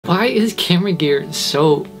why is camera gear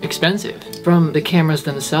so expensive? From the cameras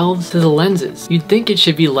themselves to the lenses. You'd think it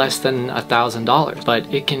should be less than $1,000, but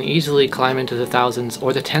it can easily climb into the thousands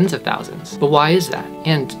or the tens of thousands. But why is that?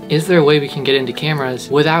 And is there a way we can get into cameras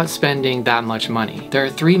without spending that much money? There are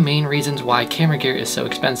three main reasons why camera gear is so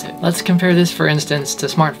expensive. Let's compare this, for instance, to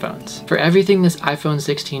smartphones. For everything this iPhone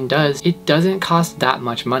 16 does, it doesn't cost that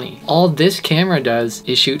much money. All this camera does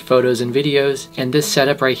is shoot photos and videos, and this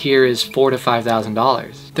setup right here is $4,000 to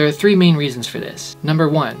 $5,000. There are three main reasons for this. Number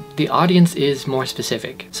one, the audience is more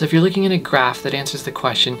specific. So if you're looking at a graph that answers the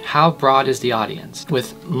question, how broad is the audience?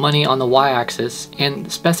 With money on the y-axis and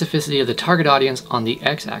specificity of the target audience on the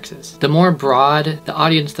x-axis. The more broad the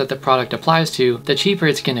audience that the product applies to, the cheaper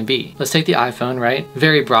it's gonna be. Let's take the iPhone, right?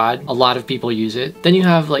 Very broad, a lot of people use it. Then you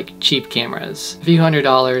have like cheap cameras, a few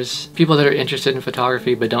 $100s, people that are interested in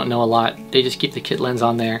photography but don't know a lot, they just keep the kit lens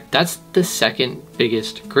on there. That's the second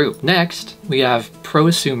biggest group. Next, we have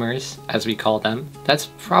prosumers, as we call them. That's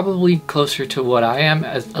probably closer to what I am,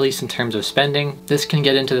 at least in terms of spending. This can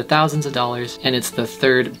get into the thousands of dollars, and it's the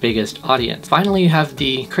third biggest audience. Finally, you have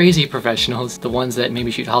the crazy professionals, the ones that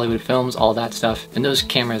maybe shoot Hollywood films, all that stuff, and those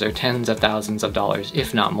cameras are tens of thousands of dollars,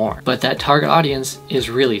 if not more. But that target audience is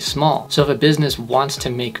really small. So if a business wants to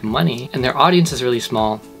make money and their audience is really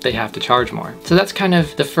small, they have to charge more. So that's kind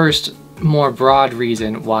of the first more broad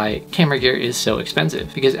reason why camera gear is so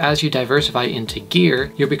expensive, because as you diversify into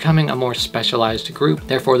gear, you're becoming a more specialized group.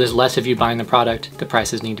 Therefore, there's less of you buying the product, the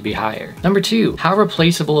prices need to be higher. Number two, how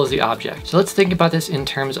replaceable is the object? So let's think about this in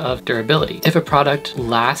terms of durability. If a product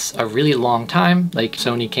lasts a really long time, like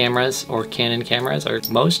Sony cameras or Canon cameras or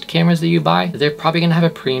most cameras that you buy, they're probably gonna have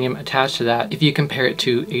a premium attached to that if you compare it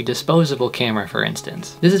to a disposable camera, for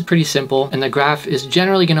instance. This is pretty simple, and the graph is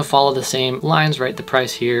generally gonna follow the same lines, right? The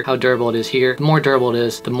price here, how durable it is here. The more durable it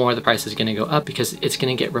is, the more the price is gonna go up because it's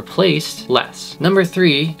gonna get replaced less. Number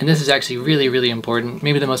three, and this is actually really, really important,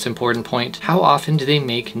 maybe the most important point, how often do they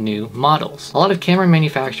make new models? A lot of camera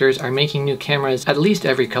manufacturers are making new cameras at least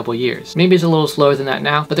every couple years. Maybe it's a little slower than that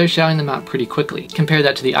now, but they're shouting them out pretty quickly. Compare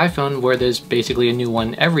that to the iPhone, where there's basically a new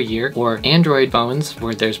one every year, or Android phones,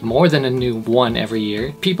 where there's more than a new one every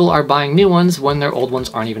year. People are buying new ones when their old ones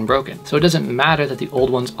aren't even broken. So it doesn't matter that the old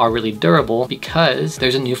ones are really durable because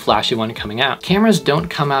there's a new flashy one coming out. Cameras don't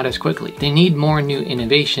come out as quickly. They need more new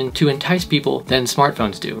innovation to entice people than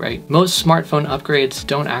smartphones do, right? Most smartphone upgrades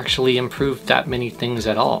don't actually improve that many things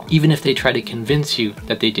at all, even if they try to convince you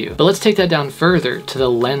that they do. But let's take that down further to the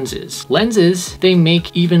lenses. Lenses, they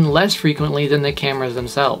make even less frequently than the cameras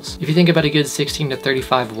themselves. If you think about a good 16 to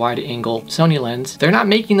 35 wide angle Sony lens, they're not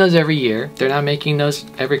making those every year. They're not making those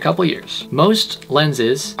every couple years. Most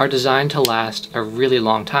lenses are designed to last a really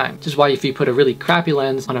long time. This is why if you put a really crappy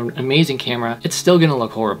lens on an amazing camera, it's still gonna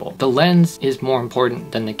look horrible. The lens is more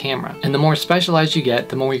important than the camera. And the more specialized you get,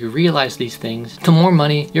 the more you realize these things, the more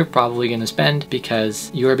money you're probably gonna spend because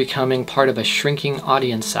you are becoming part of a shrinking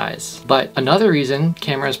audience size. But another reason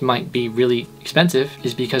cameras might be really expensive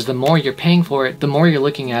is because the more you're paying for it, the more you're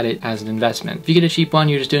looking at it as an investment. If you get a cheap one,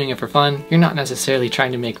 you're just doing it for fun, you're not necessarily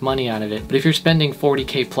trying to make money out of it. But if you're spending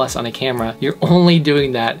 40K plus on a camera, you're only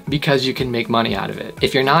doing that because you can make money out of it.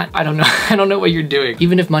 If you're not, I don't know, I don't know what you're doing.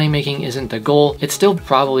 Even if money making isn't the goal, it's still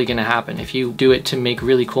probably gonna happen. If you do it to make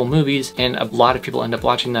really cool movies and a lot of people end up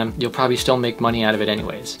watching them, you'll probably still make money out of it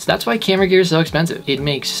anyways. So that's why camera gear is so expensive. It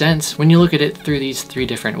makes sense when you look at it through these three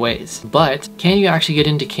different ways. But can you actually get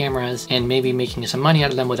into cameras and maybe making some money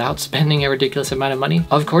out of them without spending a ridiculous amount of money?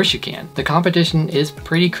 Of course you can. The competition is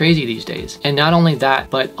pretty crazy these days. And not only that,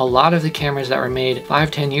 but a lot of the cameras that were made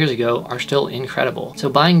 5-10 years ago are still incredible. So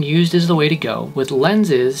buying used is the way to go. With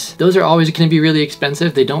lenses, those are always gonna be really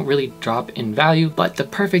expensive. They don't really drop in value, but the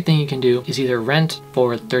perfect thing you can do is either rent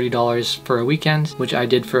for $30 for a weekend, which I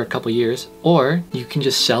did for a couple years, or you can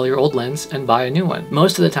just sell your old lens and buy a new one.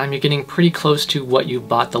 Most of the time you're getting pretty close to what you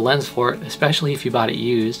bought the lens for, especially if you bought it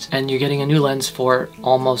used, and you're getting a new lens for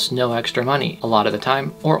almost no extra money a lot of the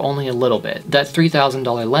time, or only a little bit. That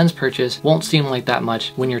 $3,000 lens purchase won't seem like that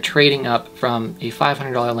much when you're trading up from a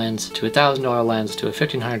 $500 lens to a $1,000 lens to a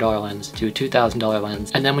 $1,500 lens to a $2,000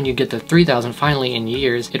 lens, and then when you get the $3,000 finally in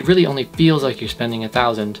years, it really only feels like you're spending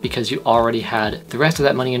 $1,000 because you already had the rest of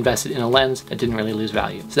that money invested in a lens that didn't really lose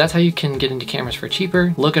value. So that's how you can get into cameras for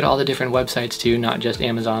cheaper. Look at all the different websites too, not just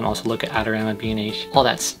Amazon, also look at Adorama, B&H, all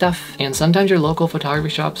that stuff. And sometimes your local photography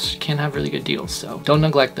shops can have really good deals, so don't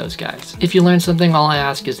neglect those guys. If you learned something, all I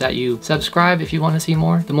ask is that you subscribe if you want to see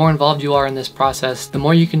more. The more involved you are in this process, the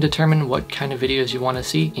more you can determine what kind of videos you want to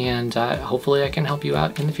see, and hopefully I can help you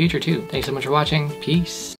out in the future too. Thanks so much for watching. Peace.